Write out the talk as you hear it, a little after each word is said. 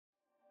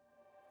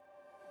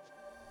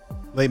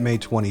Late May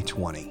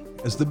 2020.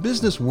 As the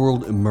business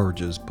world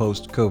emerges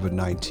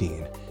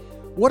post-COVID-19,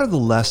 what are the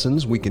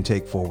lessons we can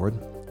take forward?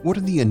 What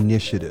are the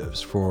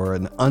initiatives for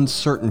an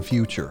uncertain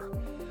future?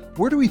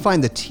 Where do we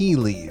find the tea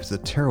leaves, the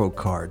tarot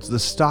cards, the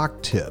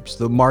stock tips,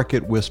 the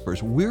market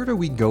whispers? Where do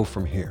we go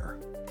from here?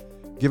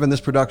 Given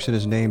this production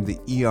is named the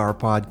ER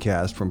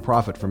Podcast from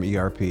Profit from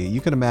ERP,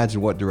 you can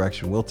imagine what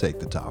direction we'll take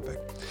the topic.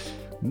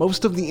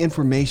 Most of the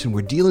information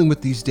we're dealing with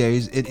these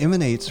days, it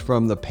emanates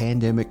from the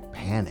pandemic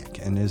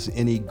panic. And as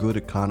any good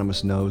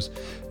economist knows,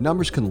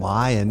 numbers can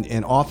lie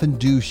and often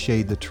do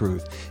shade the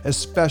truth,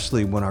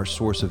 especially when our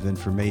source of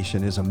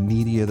information is a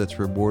media that's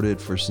rewarded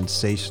for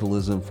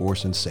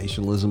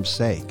sensationalism's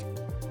sake.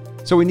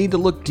 So we need to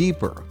look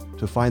deeper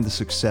to find the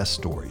success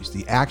stories,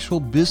 the actual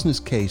business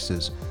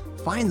cases,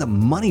 find the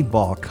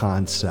Moneyball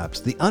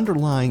concepts, the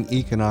underlying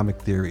economic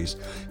theories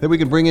that we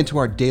can bring into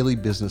our daily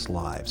business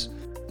lives.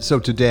 So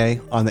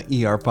today on the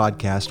ER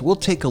Podcast, we'll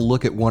take a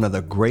look at one of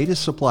the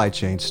greatest supply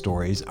chain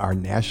stories our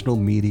national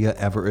media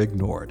ever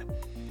ignored.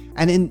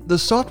 And in the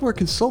software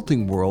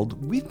consulting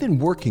world, we've been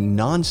working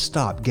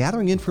nonstop,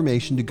 gathering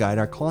information to guide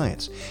our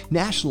clients.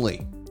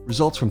 Nationally,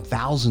 results from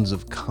thousands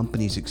of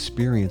companies'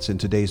 experience in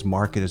today's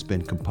market has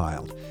been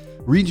compiled.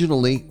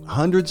 Regionally,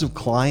 hundreds of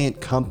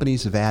client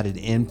companies have added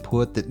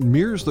input that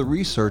mirrors the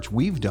research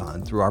we've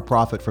done through our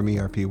Profit from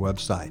ERP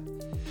website.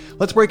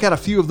 Let's break out a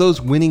few of those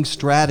winning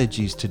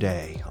strategies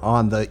today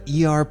on the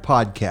ER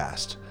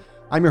Podcast.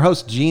 I'm your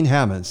host, Gene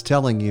Hammonds,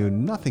 telling you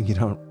nothing you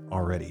don't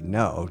already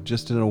know,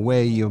 just in a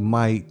way you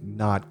might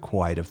not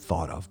quite have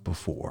thought of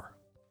before.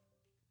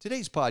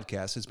 Today's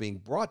podcast is being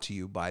brought to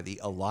you by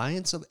the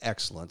Alliance of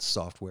Excellence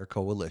Software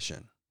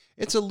Coalition.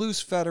 It's a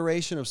loose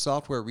federation of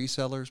software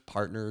resellers,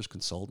 partners,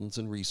 consultants,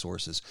 and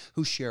resources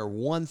who share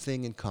one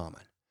thing in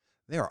common.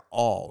 They are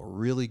all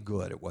really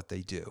good at what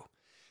they do.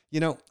 You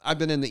know, I've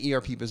been in the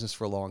ERP business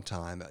for a long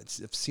time.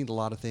 I've seen a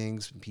lot of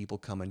things, people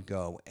come and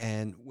go.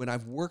 And when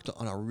I've worked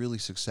on a really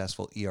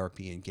successful ERP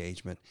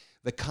engagement,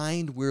 the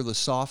kind where the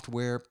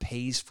software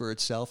pays for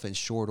itself in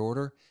short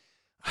order,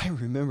 I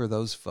remember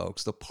those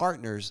folks, the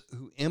partners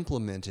who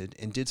implemented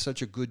and did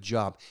such a good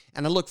job.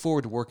 And I look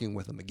forward to working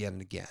with them again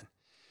and again.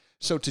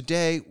 So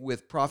today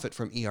with Profit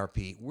from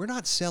ERP, we're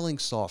not selling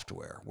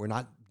software. We're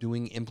not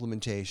doing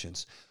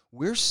implementations.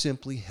 We're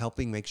simply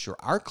helping make sure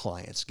our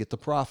clients get the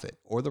profit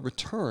or the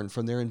return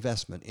from their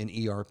investment in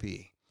ERP.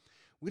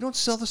 We don't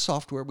sell the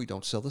software. We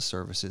don't sell the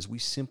services. We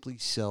simply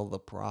sell the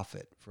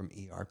profit from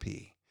ERP.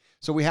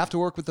 So we have to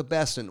work with the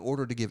best in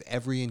order to give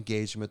every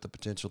engagement the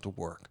potential to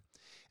work.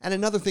 And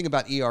another thing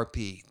about ERP,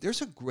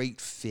 there's a great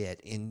fit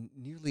in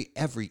nearly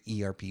every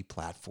ERP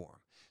platform.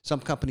 Some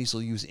companies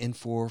will use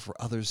Infor, for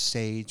others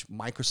Sage,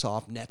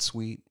 Microsoft,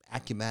 NetSuite,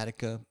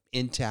 Acumatica,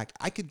 Intact.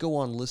 I could go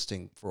on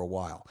listing for a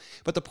while.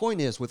 But the point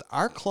is, with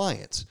our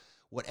clients,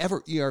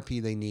 whatever ERP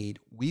they need,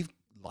 we've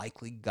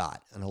likely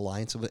got an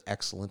Alliance of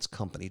Excellence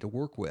company to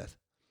work with.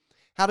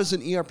 How does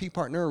an ERP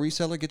partner or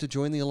reseller get to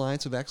join the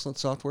Alliance of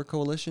Excellence Software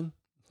Coalition?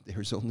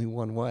 There's only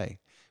one way.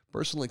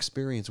 Personal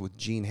experience with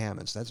Gene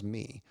Hammonds, that's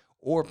me,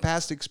 or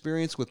past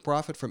experience with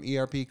Profit from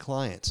ERP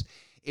clients.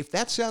 If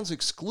that sounds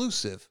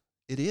exclusive,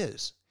 it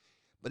is.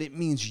 But it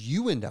means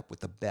you end up with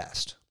the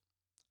best.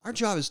 Our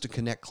job is to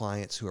connect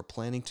clients who are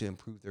planning to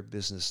improve their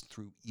business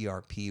through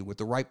ERP with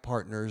the right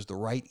partners, the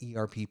right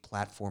ERP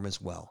platform as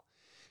well.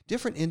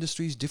 Different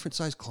industries, different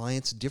size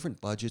clients,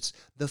 different budgets.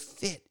 The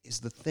fit is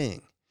the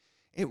thing.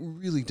 It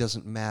really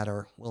doesn't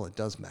matter. Well, it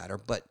does matter,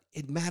 but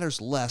it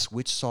matters less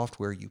which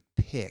software you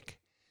pick.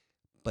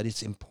 But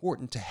it's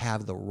important to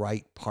have the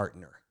right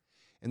partner.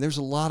 And there's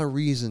a lot of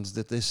reasons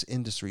that this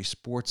industry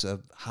sports a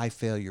high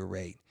failure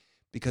rate,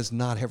 because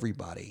not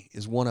everybody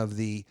is one of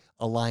the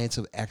Alliance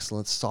of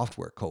Excellence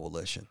Software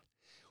Coalition.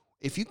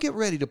 If you get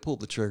ready to pull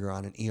the trigger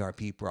on an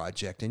ERP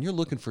project and you're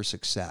looking for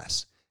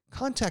success,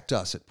 contact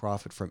us at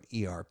Profit from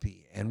ERP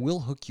and we'll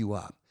hook you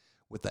up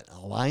with an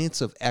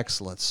Alliance of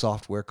Excellence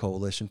Software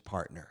Coalition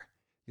partner.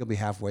 You'll be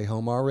halfway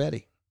home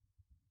already.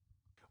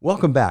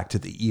 Welcome back to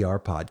the ER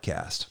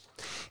Podcast.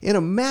 In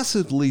a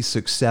massively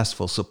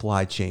successful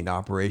supply chain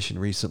operation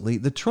recently,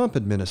 the Trump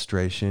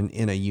administration,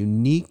 in a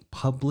unique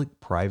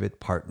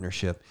public-private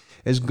partnership,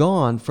 has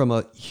gone from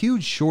a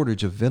huge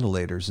shortage of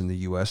ventilators in the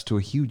U.S. to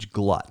a huge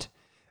glut,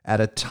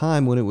 at a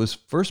time when it was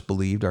first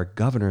believed our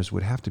governors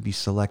would have to be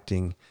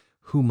selecting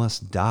who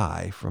must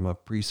die from a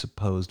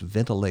presupposed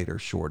ventilator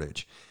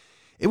shortage.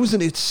 It was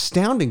an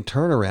astounding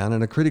turnaround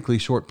in a critically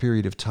short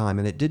period of time,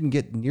 and it didn't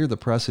get near the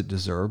press it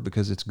deserved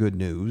because it's good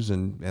news,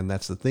 and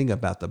that's the thing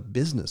about the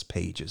business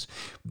pages.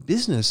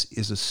 Business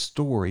is a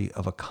story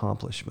of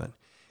accomplishment.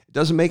 It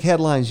doesn't make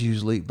headlines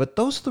usually, but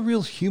those are the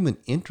real human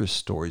interest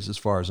stories as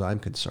far as I'm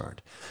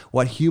concerned.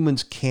 What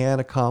humans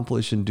can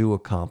accomplish and do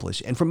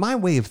accomplish. And from my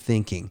way of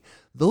thinking,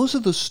 those are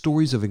the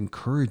stories of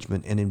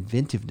encouragement and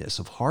inventiveness,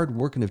 of hard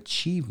work and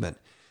achievement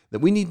that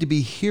we need to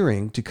be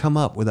hearing to come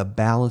up with a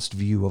balanced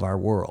view of our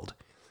world.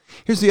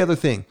 Here's the other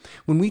thing.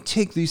 When we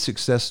take these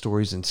success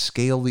stories and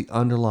scale the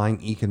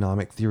underlying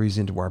economic theories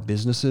into our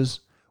businesses,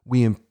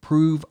 we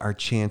improve our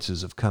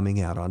chances of coming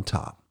out on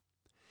top.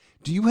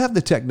 Do you have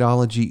the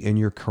technology in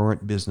your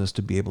current business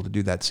to be able to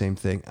do that same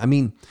thing? I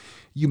mean,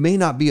 you may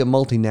not be a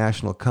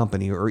multinational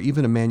company or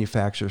even a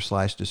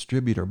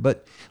manufacturer/distributor,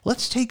 but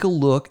let's take a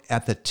look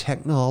at the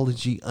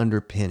technology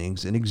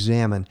underpinnings and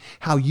examine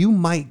how you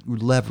might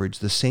leverage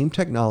the same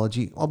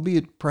technology,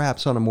 albeit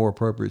perhaps on a more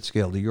appropriate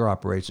scale to your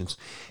operations,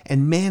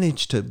 and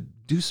manage to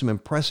do some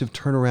impressive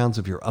turnarounds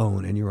of your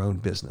own in your own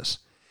business.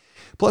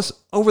 Plus,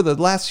 over the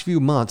last few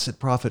months at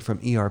Profit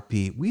from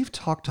ERP, we've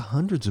talked to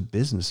hundreds of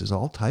businesses,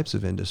 all types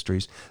of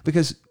industries,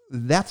 because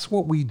that's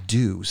what we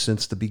do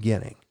since the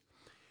beginning.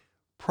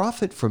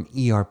 Profit from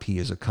ERP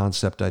is a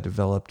concept I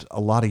developed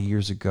a lot of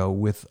years ago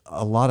with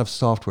a lot of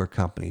software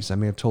companies. I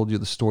may have told you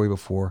the story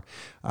before.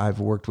 I've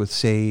worked with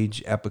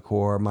Sage,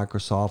 Epicor,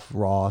 Microsoft,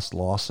 Ross,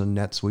 Lawson,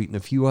 NetSuite, and a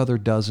few other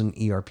dozen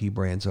ERP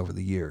brands over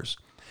the years.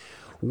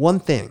 One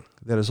thing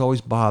that has always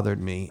bothered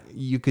me,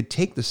 you could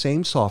take the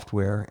same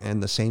software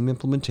and the same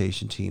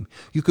implementation team.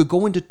 You could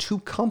go into two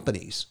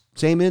companies,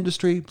 same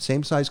industry,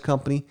 same size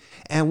company,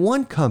 and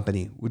one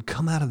company would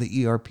come out of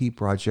the ERP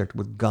project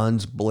with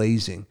guns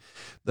blazing.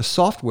 The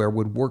software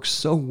would work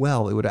so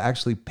well, it would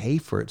actually pay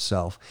for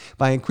itself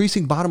by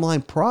increasing bottom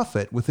line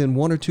profit within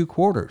 1 or 2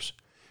 quarters.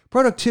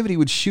 Productivity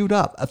would shoot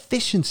up.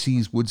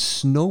 Efficiencies would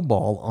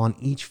snowball on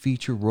each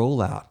feature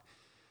rollout.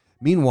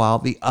 Meanwhile,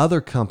 the other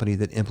company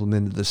that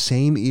implemented the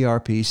same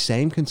ERP,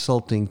 same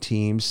consulting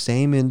team,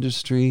 same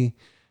industry,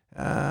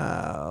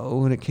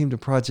 when it came to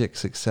project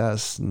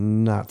success,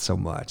 not so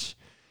much.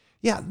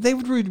 Yeah, they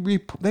would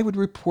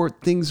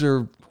report things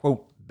are,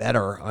 quote,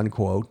 better,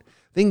 unquote.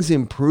 Things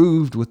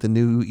improved with the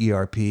new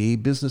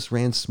ERP. Business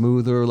ran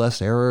smoother,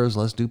 less errors,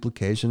 less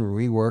duplication,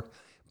 rework,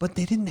 but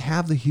they didn't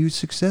have the huge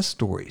success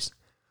stories.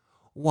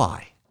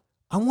 Why?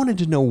 I wanted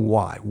to know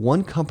why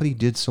one company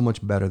did so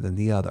much better than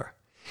the other.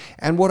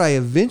 And what I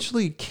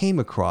eventually came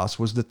across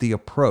was that the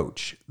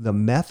approach, the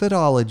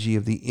methodology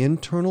of the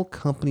internal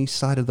company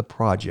side of the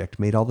project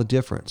made all the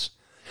difference.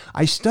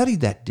 I studied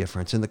that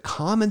difference and the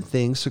common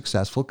things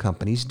successful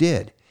companies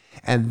did,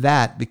 and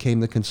that became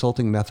the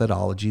consulting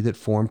methodology that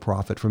formed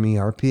Profit from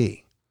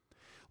ERP.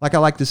 Like I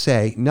like to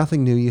say,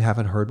 nothing new you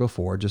haven't heard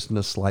before, just in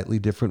a slightly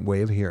different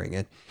way of hearing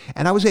it.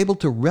 And I was able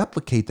to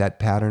replicate that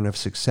pattern of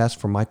success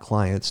for my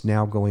clients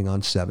now going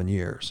on 7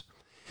 years.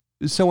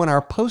 So in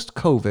our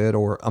post-COVID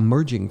or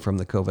emerging from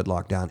the COVID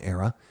lockdown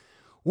era,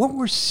 what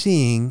we're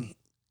seeing,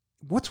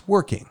 what's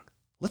working?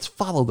 Let's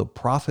follow the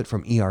Profit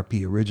from ERP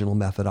original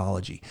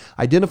methodology.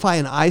 Identify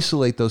and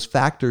isolate those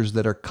factors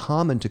that are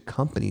common to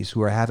companies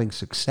who are having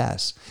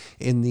success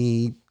in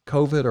the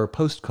COVID or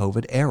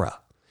post-COVID era.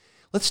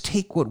 Let's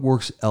take what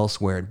works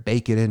elsewhere and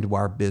bake it into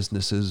our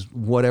businesses,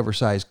 whatever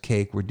size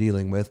cake we're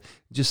dealing with.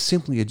 Just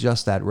simply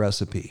adjust that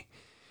recipe.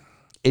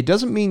 It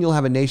doesn't mean you'll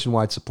have a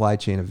nationwide supply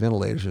chain of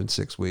ventilators in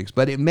 6 weeks,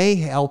 but it may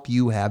help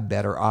you have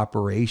better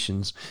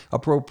operations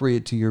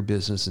appropriate to your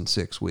business in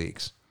 6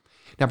 weeks.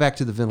 Now back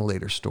to the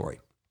ventilator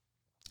story.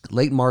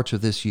 Late March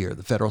of this year,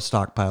 the federal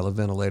stockpile of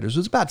ventilators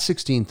was about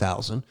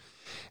 16,000.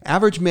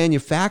 Average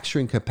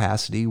manufacturing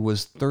capacity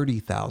was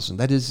 30,000.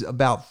 That is,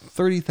 about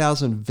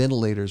 30,000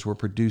 ventilators were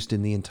produced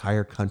in the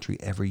entire country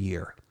every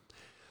year.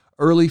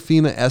 Early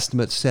FEMA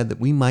estimates said that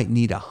we might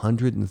need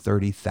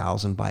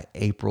 130,000 by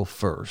April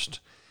 1st.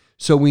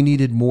 So we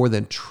needed more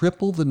than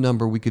triple the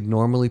number we could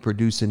normally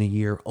produce in a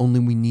year, only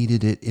we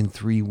needed it in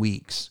 3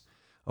 weeks,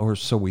 or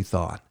so we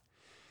thought.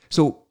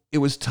 So it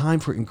was time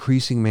for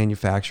increasing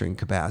manufacturing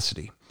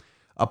capacity.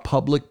 A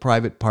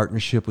public-private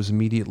partnership was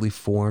immediately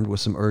formed with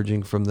some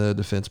urging from the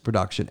Defense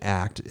Production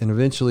Act, and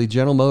eventually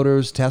General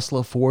Motors,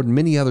 Tesla, Ford, and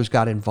many others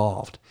got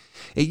involved.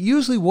 It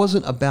usually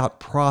wasn't about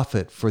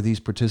profit for these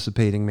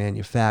participating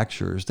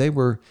manufacturers. They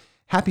were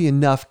happy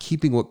enough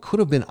keeping what could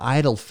have been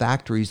idle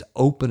factories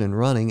open and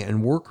running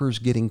and workers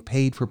getting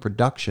paid for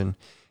production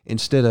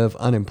instead of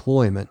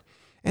unemployment.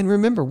 And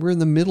remember, we're in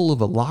the middle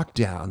of a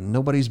lockdown.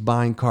 Nobody's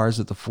buying cars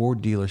at the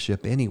Ford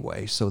dealership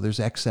anyway, so there's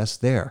excess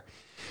there.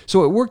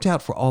 So it worked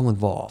out for all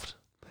involved.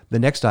 The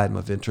next item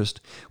of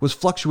interest was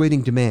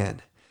fluctuating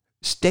demand.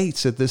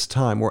 States at this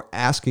time were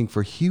asking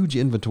for huge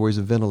inventories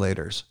of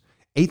ventilators.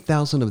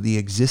 8,000 of the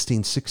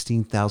existing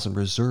 16,000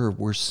 reserve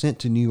were sent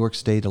to New York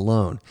State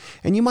alone.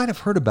 And you might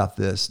have heard about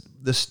this.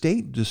 The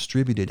state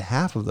distributed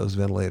half of those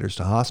ventilators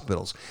to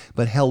hospitals,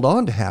 but held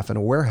on to half in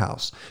a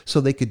warehouse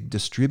so they could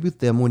distribute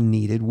them when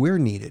needed, where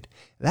needed.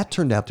 That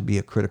turned out to be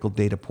a critical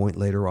data point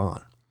later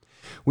on.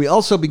 We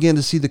also began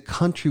to see the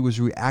country was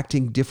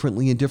reacting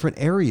differently in different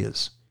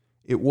areas.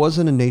 It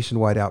wasn't a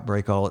nationwide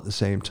outbreak all at the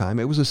same time.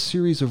 It was a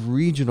series of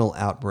regional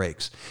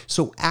outbreaks,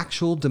 so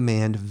actual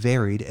demand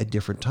varied at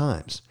different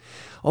times.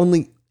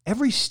 Only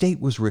every state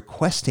was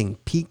requesting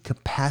peak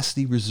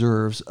capacity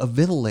reserves of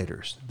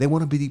ventilators. They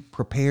want to be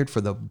prepared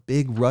for the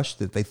big rush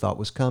that they thought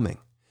was coming.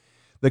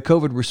 The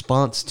COVID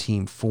response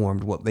team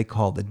formed what they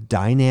call the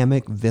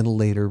Dynamic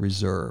Ventilator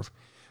Reserve,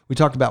 We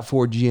talked about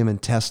Ford, GM,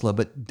 and Tesla,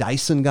 but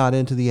Dyson got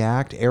into the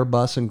act,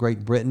 Airbus in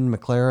Great Britain,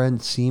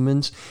 McLaren,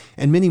 Siemens,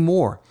 and many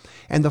more.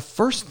 And the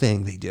first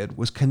thing they did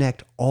was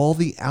connect all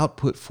the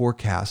output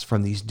forecasts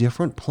from these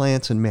different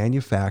plants and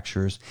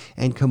manufacturers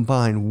and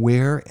combine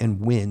where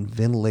and when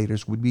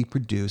ventilators would be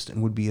produced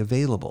and would be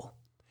available.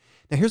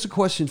 Now, here's a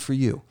question for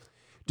you.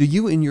 Do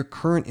you, in your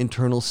current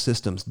internal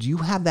systems, do you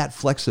have that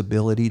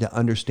flexibility to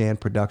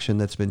understand production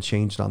that's been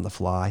changed on the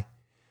fly?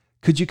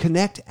 Could you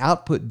connect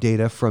output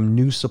data from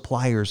new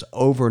suppliers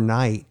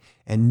overnight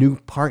and new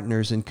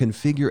partners and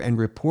configure and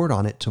report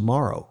on it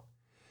tomorrow?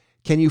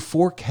 Can you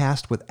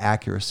forecast with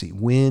accuracy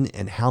when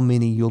and how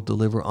many you'll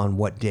deliver on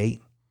what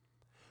date?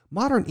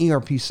 Modern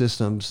ERP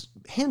systems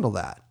handle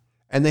that,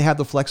 and they have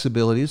the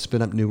flexibility to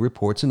spin up new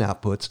reports and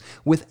outputs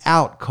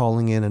without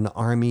calling in an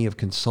army of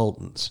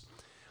consultants.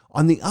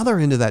 On the other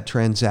end of that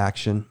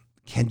transaction,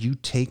 can you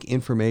take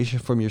information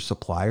from your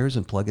suppliers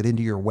and plug it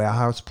into your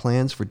warehouse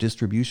plans for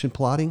distribution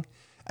plotting?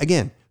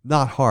 Again,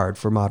 not hard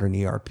for modern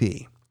ERP.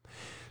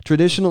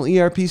 Traditional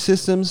ERP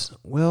systems,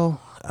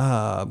 well,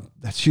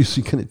 that's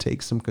usually going to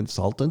take some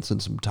consultants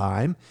and some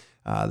time.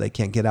 They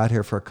can't get out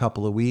here for a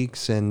couple of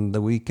weeks, and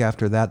the week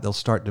after that, they'll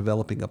start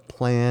developing a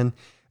plan,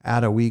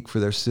 add a week for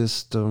their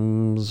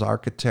systems,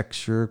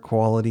 architecture,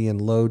 quality,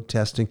 and load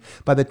testing.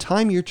 By the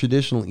time your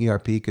traditional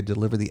ERP could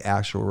deliver the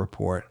actual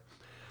report,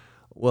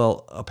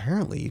 well,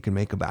 apparently you can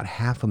make about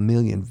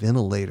 500,000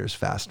 ventilators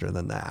faster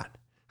than that.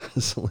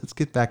 So let's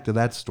get back to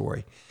that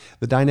story.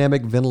 The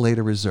Dynamic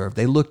Ventilator Reserve,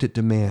 they looked at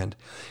demand.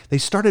 They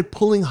started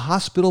pulling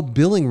hospital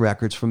billing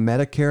records from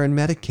Medicare and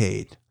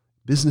Medicaid.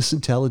 Business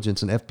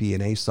intelligence and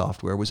FP&A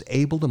software was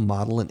able to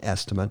model an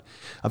estimate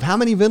of how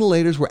many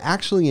ventilators were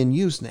actually in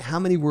use and how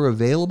many were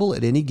available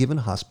at any given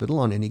hospital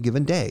on any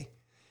given day.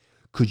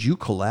 Could you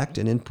collect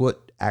and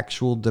input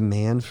actual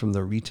demand from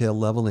the retail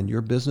level in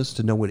your business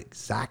to know what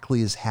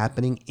exactly is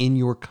happening in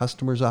your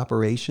customers'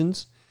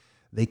 operations?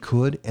 They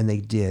could, and they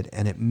did,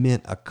 and it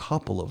meant a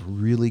couple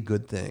of really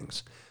good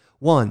things.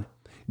 One,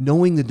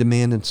 knowing the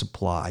demand and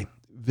supply,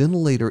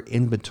 ventilator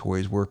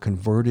inventories were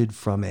converted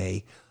from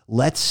a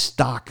let's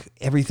stock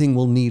everything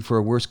we'll need for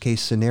a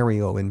worst-case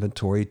scenario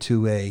inventory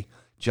to a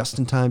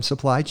just-in-time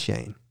supply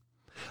chain.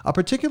 A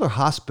particular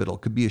hospital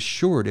could be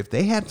assured if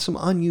they had some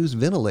unused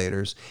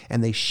ventilators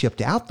and they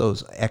shipped out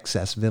those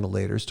excess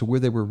ventilators to where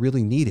they were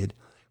really needed,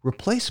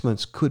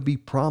 replacements could be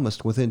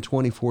promised within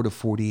 24 to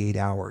 48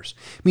 hours,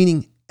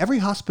 meaning every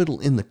hospital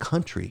in the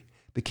country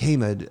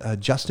became a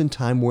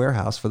just-in-time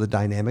warehouse for the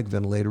Dynamic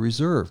Ventilator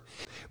Reserve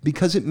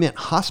because it meant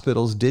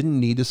hospitals didn't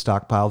need to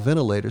stockpile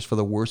ventilators for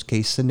the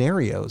worst-case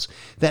scenarios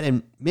that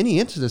in many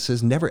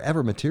instances never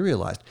ever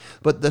materialized.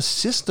 But the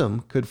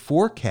system could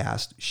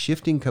forecast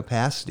shifting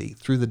capacity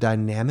through the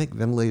Dynamic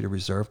Ventilator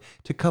Reserve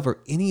to cover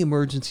any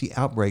emergency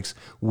outbreaks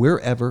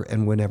wherever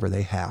and whenever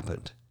they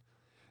happened.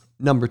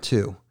 Number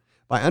two,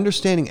 by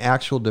understanding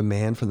actual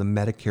demand from the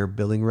Medicare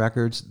billing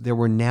records, there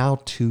were now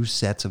two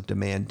sets of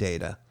demand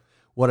data: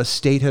 what a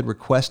state had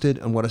requested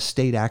and what a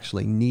state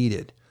actually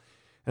needed.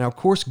 Now, of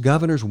course,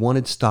 governors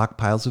wanted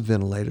stockpiles of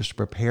ventilators to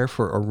prepare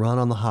for a run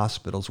on the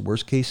hospital's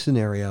worst-case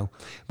scenario,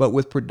 but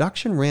with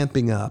production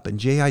ramping up and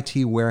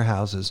JIT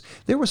warehouses,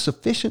 there was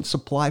sufficient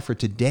supply for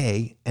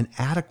today and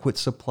adequate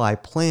supply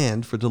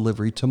planned for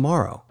delivery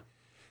tomorrow.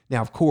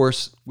 Now, of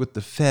course, with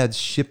the feds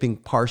shipping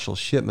partial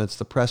shipments,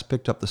 the press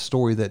picked up the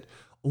story that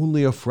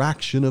only a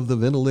fraction of the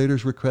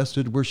ventilators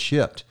requested were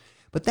shipped.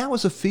 But that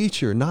was a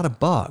feature, not a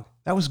bug.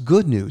 That was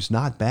good news,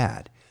 not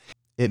bad.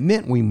 It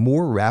meant we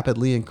more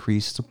rapidly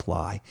increased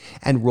supply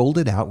and rolled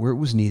it out where it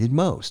was needed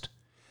most.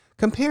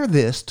 Compare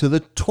this to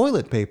the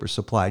toilet paper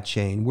supply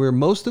chain, where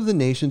most of the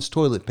nation's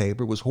toilet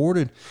paper was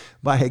hoarded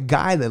by a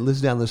guy that lives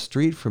down the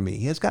street from me.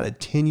 He has got a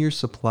 10-year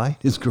supply in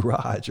his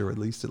garage, or at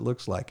least it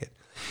looks like it.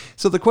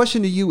 So the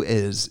question to you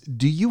is,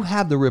 do you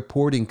have the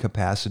reporting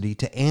capacity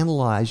to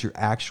analyze your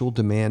actual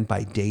demand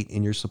by date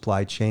in your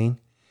supply chain?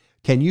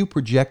 Can you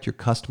project your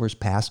customers'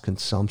 past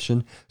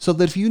consumption so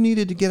that if you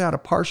needed to get out a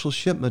partial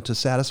shipment to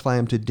satisfy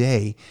them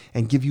today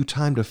and give you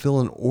time to fill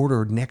an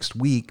order next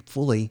week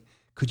fully,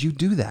 could you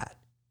do that?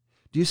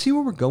 Do you see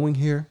where we're going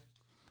here?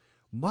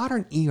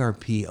 Modern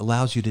ERP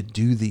allows you to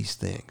do these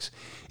things.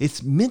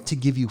 It's meant to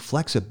give you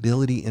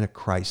flexibility in a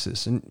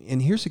crisis.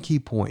 And here's a key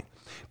point.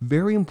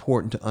 Very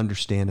important to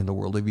understand in the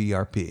world of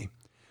ERP.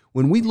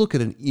 When we look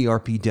at an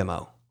ERP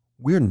demo,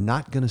 we're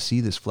not going to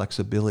see this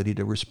flexibility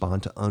to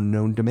respond to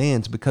unknown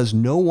demands because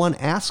no one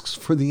asks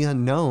for the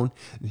unknown.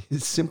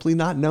 It's simply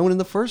not known in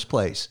the first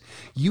place.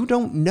 You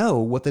don't know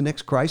what the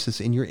next crisis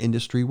in your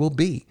industry will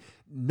be.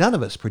 None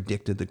of us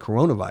predicted the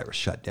coronavirus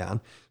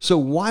shutdown, so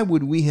why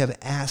would we have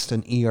asked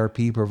an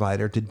ERP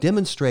provider to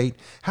demonstrate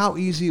how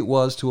easy it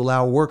was to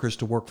allow workers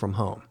to work from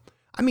home?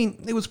 I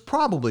mean, it was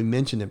probably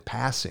mentioned in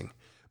passing,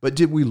 but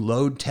did we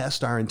load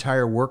test our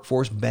entire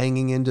workforce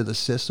banging into the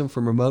system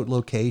from remote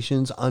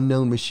locations,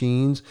 unknown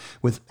machines,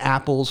 with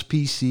Apples,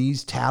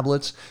 PCs,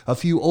 tablets, a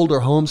few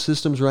older home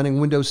systems running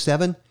Windows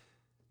 7?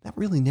 That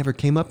really never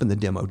came up in the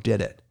demo,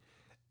 did it?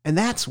 And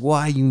that's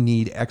why you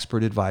need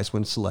expert advice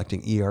when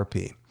selecting ERP.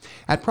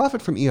 At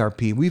Profit from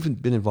ERP,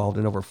 we've been involved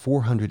in over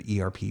 400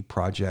 ERP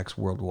projects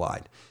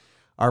worldwide.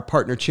 Our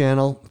partner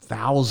channel,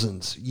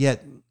 thousands,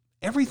 yet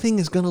everything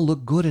is going to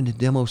look good in a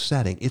demo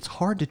setting. It's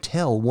hard to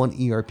tell one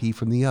ERP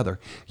from the other.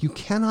 You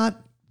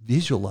cannot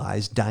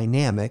visualize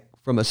dynamic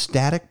from a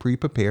static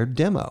pre-prepared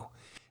demo.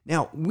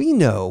 Now, we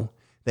know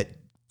that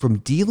from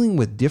dealing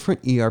with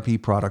different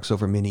ERP products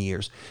over many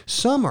years,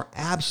 some are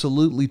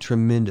absolutely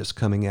tremendous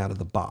coming out of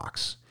the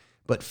box.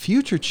 But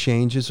future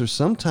changes are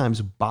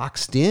sometimes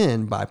boxed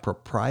in by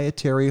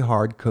proprietary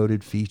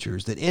hard-coded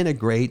features that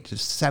integrate to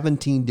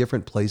 17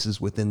 different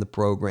places within the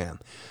program.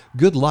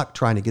 Good luck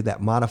trying to get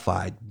that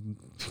modified.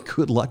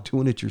 Good luck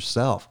doing it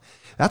yourself.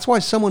 That's why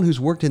someone who's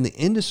worked in the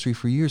industry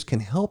for years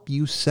can help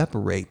you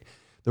separate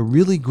the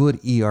really good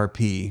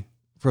ERP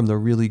from the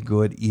really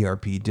good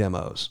ERP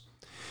demos.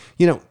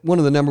 You know, one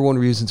of the number one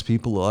reasons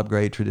people will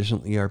upgrade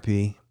traditional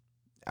ERP,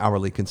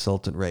 hourly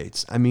consultant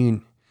rates. I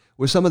mean,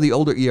 with some of the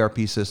older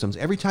ERP systems,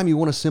 every time you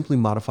want to simply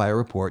modify a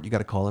report, you got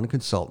to call in a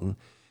consultant.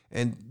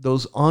 And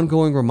those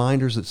ongoing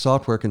reminders that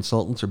software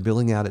consultants are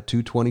billing out at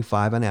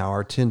 $225 an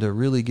hour tend to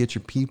really get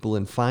your people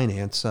in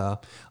finance a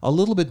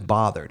little bit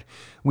bothered.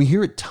 We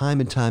hear it time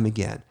and time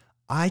again.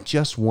 I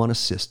just want a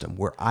system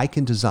where I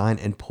can design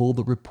and pull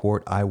the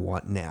report I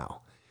want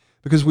now.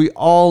 Because we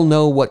all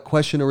know what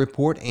question a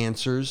report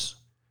answers,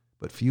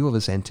 but few of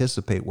us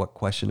anticipate what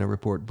question a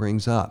report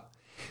brings up.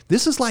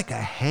 This is like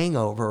a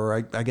hangover,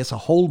 or I guess a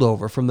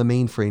holdover from the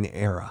mainframe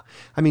era.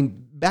 I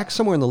mean, back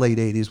somewhere in the late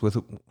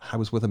 80s, I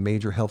was with a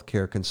major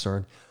healthcare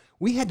concern.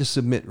 We had to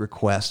submit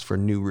requests for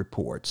new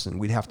reports, and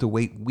we'd have to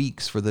wait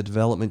weeks for the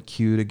development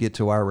queue to get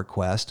to our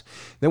request.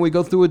 Then we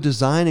go through a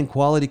design and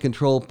quality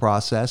control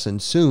process, and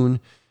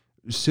soon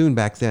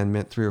back then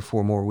meant 3 or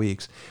 4 more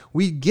weeks,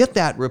 we'd get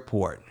that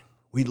report.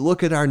 We'd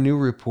look at our new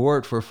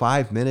report for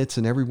 5 minutes,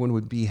 and everyone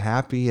would be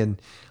happy,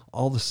 and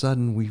all of a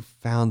sudden we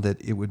found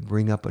that it would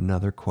bring up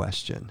another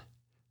question.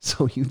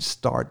 So you'd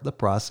start the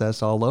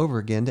process all over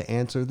again to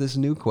answer this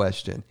new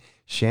question.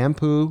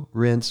 Shampoo,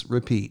 rinse,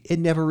 repeat. It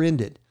never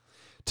ended.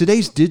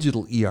 Today's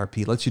digital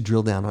ERP lets you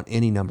drill down on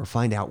any number,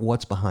 find out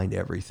what's behind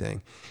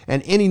everything.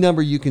 And any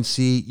number you can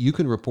see, you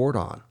can report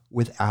on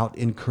without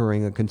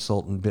incurring a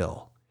consultant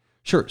bill.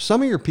 Sure,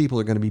 some of your people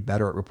are going to be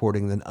better at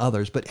reporting than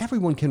others, but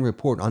everyone can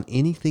report on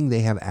anything they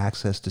have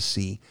access to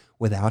see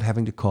without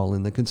having to call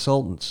in the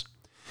consultants.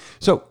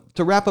 So,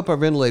 to wrap up our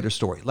ventilator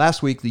story,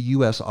 last week the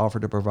U.S.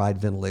 offered to provide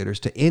ventilators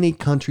to any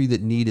country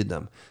that needed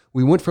them.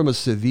 We went from a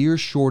severe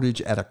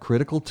shortage at a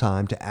critical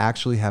time to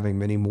actually having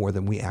many more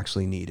than we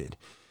actually needed.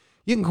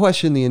 You can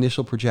question the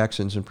initial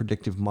projections and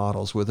predictive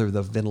models whether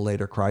the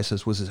ventilator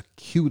crisis was as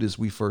acute as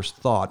we first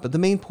thought, but the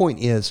main point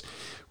is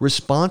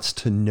response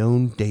to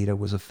known data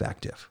was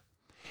effective.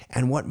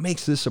 And what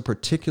makes this a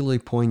particularly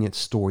poignant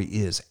story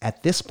is,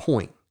 at this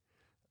point,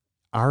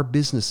 our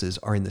businesses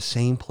are in the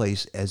same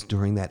place as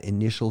during that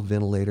initial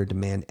ventilator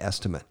demand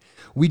estimate.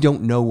 We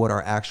don't know what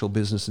our actual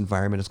business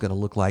environment is going to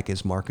look like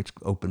as markets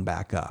open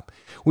back up.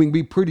 We can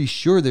be pretty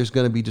sure there's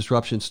going to be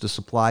disruptions to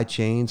supply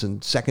chains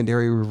and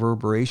secondary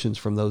reverberations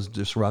from those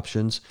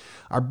disruptions.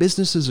 Our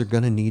businesses are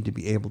going to need to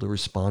be able to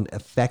respond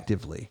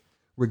effectively,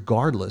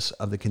 regardless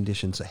of the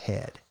conditions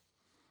ahead.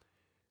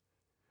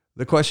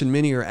 The question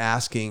many are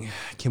asking,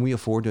 can we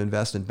afford to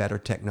invest in better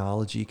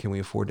technology? Can we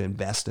afford to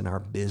invest in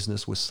our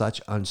business with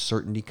such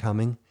uncertainty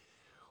coming?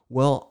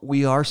 Well,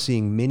 we are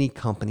seeing many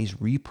companies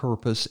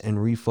repurpose and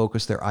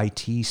refocus their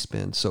IT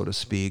spend, so to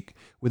speak,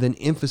 with an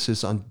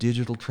emphasis on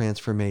digital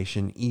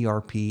transformation,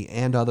 ERP,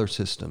 and other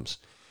systems.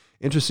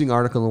 Interesting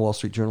article in the Wall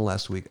Street Journal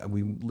last week.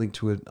 We linked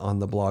to it on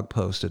the blog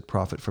post at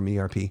Profit from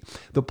ERP.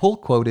 The pull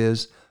quote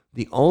is,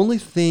 "The only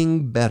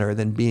thing better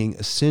than being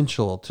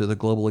essential to the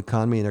global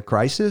economy in a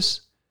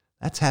crisis,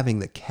 that's having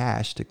the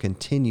cash to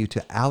continue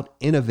to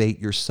out-innovate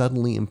your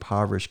suddenly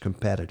impoverished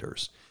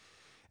competitors."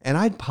 And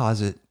I'd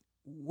posit,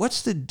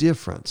 what's the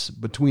difference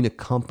between a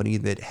company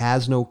that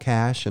has no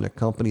cash and a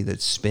company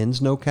that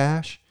spends no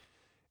cash?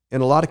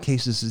 In a lot of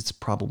cases, it's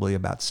probably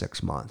about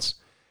 6 months.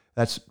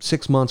 That's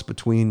 6 months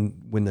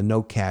between when the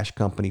no cash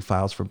company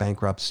files for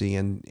bankruptcy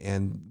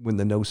and when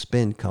the no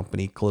spend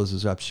company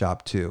closes up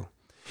shop too.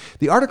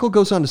 The article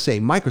goes on to say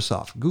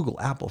Microsoft, Google,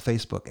 Apple,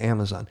 Facebook,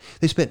 Amazon,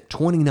 they spent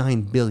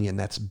 $29 billion,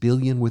 that's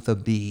billion with a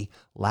B,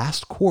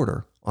 last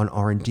quarter on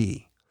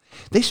R&D.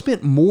 They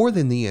spent more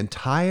than the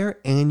entire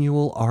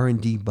annual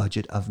R&D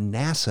budget of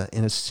NASA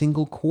in a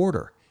single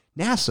quarter.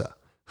 NASA,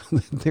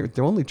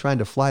 they're only trying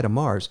to fly to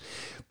Mars.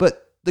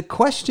 But the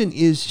question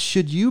is,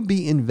 should you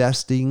be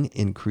investing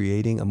in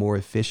creating a more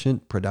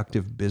efficient,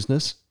 productive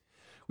business?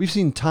 We've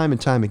seen time and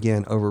time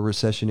again over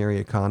recessionary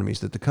economies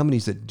that the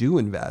companies that do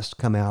invest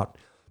come out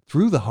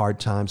through the hard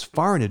times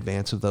far in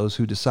advance of those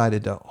who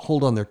decided to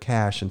hold on their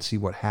cash and see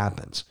what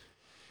happens.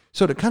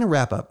 So to kind of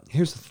wrap up,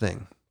 here's the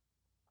thing.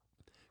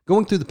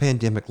 Going through the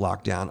pandemic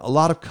lockdown, a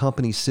lot of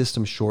company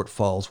system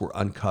shortfalls were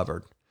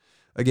uncovered.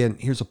 Again,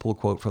 here's a pull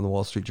quote from the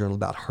Wall Street Journal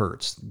about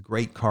Hertz,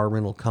 great car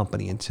rental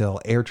company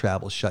until air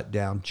travel shut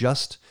down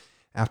just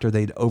after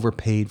they'd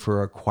overpaid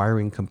for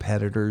acquiring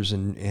competitors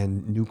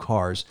and new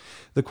cars.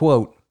 The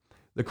quote,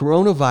 "The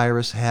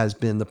coronavirus has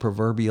been the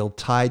proverbial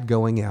tide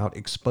going out,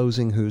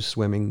 exposing who's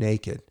swimming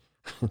naked."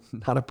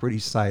 Not a pretty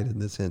sight in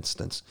this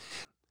instance.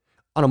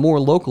 On a more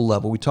local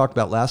level, we talked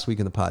about last week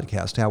in the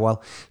podcast how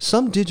while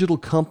some digital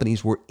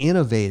companies were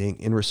innovating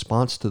in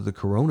response to the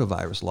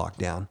coronavirus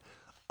lockdown,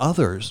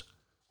 others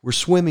were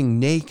swimming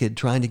naked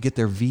trying to get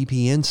their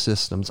VPN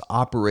systems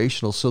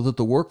operational so that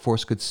the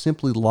workforce could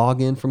simply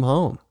log in from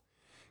home.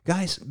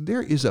 Guys,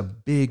 there is a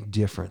big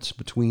difference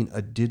between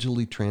a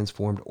digitally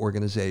transformed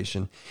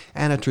organization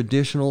and a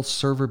traditional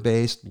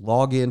server-based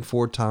log in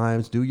 4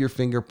 times, do your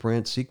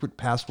fingerprint, secret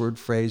password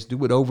phrase,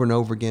 do it over and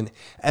over again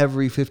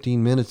every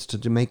 15 minutes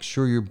to make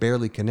sure you're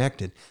barely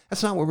connected.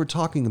 That's not what we're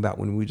talking about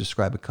when we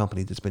describe a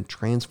company that's been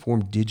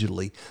transformed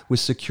digitally with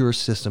secure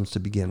systems to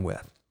begin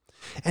with.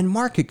 And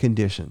market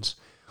conditions.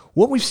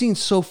 What we've seen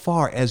so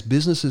far as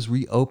businesses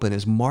reopen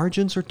is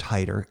margins are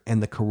tighter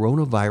and the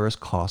coronavirus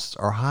costs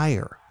are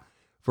higher.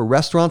 For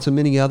restaurants and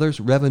many others,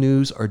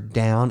 revenues are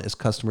down as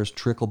customers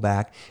trickle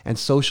back and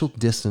social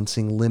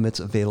distancing limits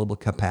available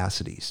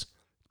capacities.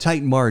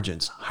 Tight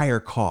margins, higher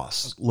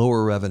costs,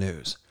 lower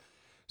revenues.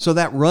 So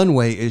that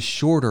runway is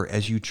shorter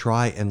as you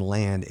try and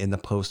land in the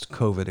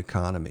post-COVID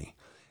economy.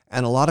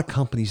 And a lot of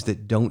companies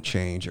that don't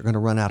change are going to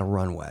run out of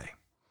runway.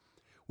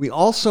 We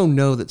also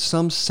know that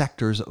some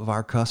sectors of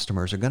our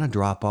customers are going to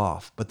drop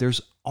off, but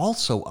there's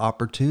also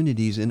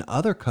opportunities in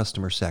other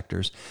customer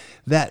sectors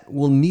that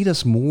will need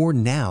us more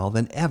now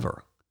than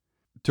ever.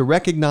 To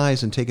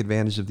recognize and take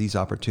advantage of these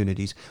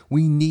opportunities,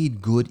 we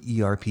need good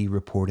ERP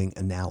reporting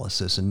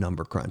analysis and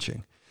number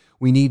crunching.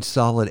 We need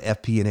solid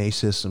FP&A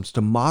systems to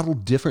model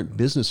different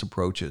business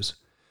approaches.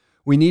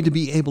 We need to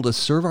be able to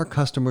serve our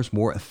customers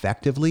more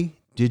effectively,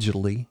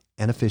 digitally,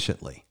 and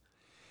efficiently.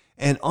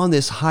 And on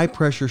this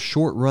high-pressure,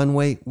 short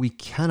runway, we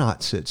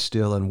cannot sit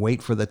still and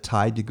wait for the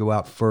tide to go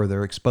out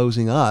further,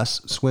 exposing us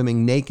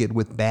swimming naked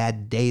with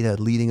bad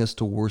data leading us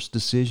to worse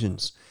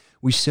decisions.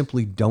 We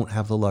simply don't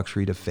have the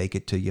luxury to fake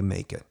it till you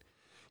make it.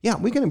 Yeah,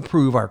 we can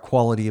improve our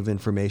quality of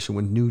information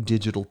with new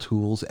digital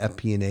tools,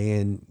 FP&A,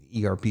 and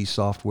ERP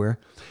software.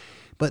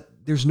 But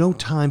there's no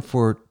time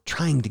for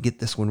trying to get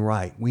this one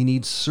right. We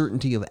need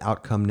certainty of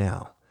outcome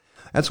now.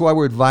 That's why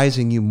we're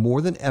advising you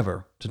more than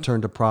ever to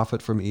turn to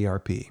Profit from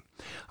ERP.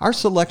 Our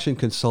selection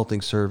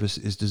consulting service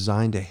is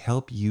designed to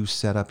help you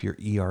set up your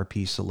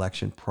ERP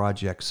selection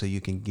project so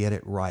you can get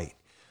it right,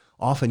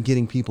 often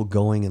getting people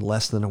going in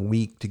less than a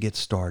week to get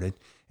started,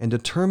 and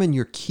determine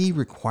your key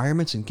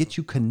requirements and get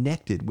you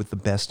connected with the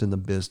best in the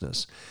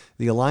business.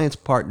 The alliance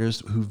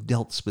partners who've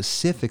dealt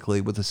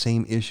specifically with the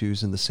same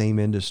issues in the same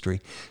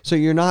industry, so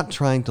you're not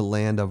trying to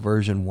land a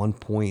version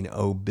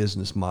 1.0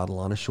 business model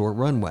on a short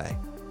runway.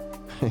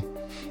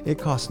 It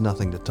costs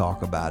nothing to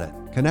talk about it.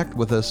 Connect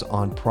with us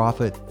on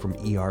Profit from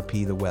ERP,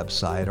 the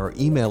website, or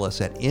email us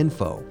at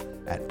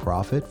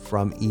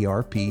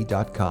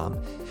info@profitfromerp.com.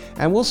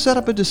 And we'll set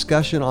up a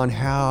discussion on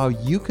how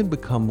you can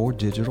become more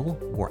digital,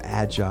 more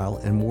agile,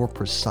 and more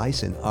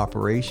precise in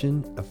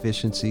operation,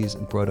 efficiencies,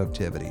 and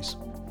productivities.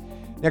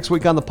 Next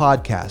week on the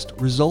podcast,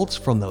 results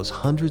from those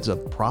hundreds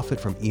of Profit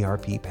from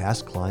ERP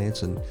past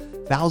clients and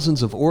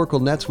thousands of Oracle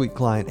NetSuite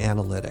client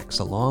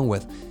analytics, along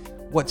with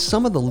what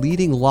some of the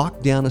leading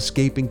lockdown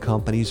escaping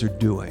companies are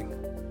doing.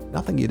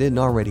 Nothing you didn't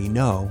already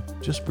know,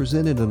 just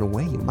presented in a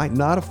way you might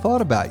not have thought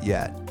about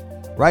yet.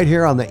 Right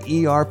here on the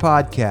ER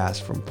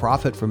Podcast from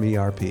Profit from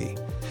ERP.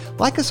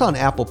 Like us on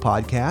Apple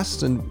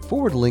Podcasts and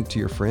forward a link to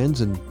your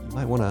friends, and you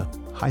might want to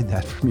hide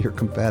that from your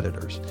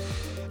competitors.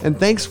 And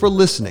thanks for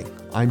listening.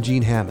 I'm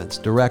Gene Hammonds,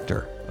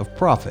 Director of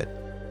Profit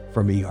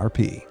from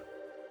ERP.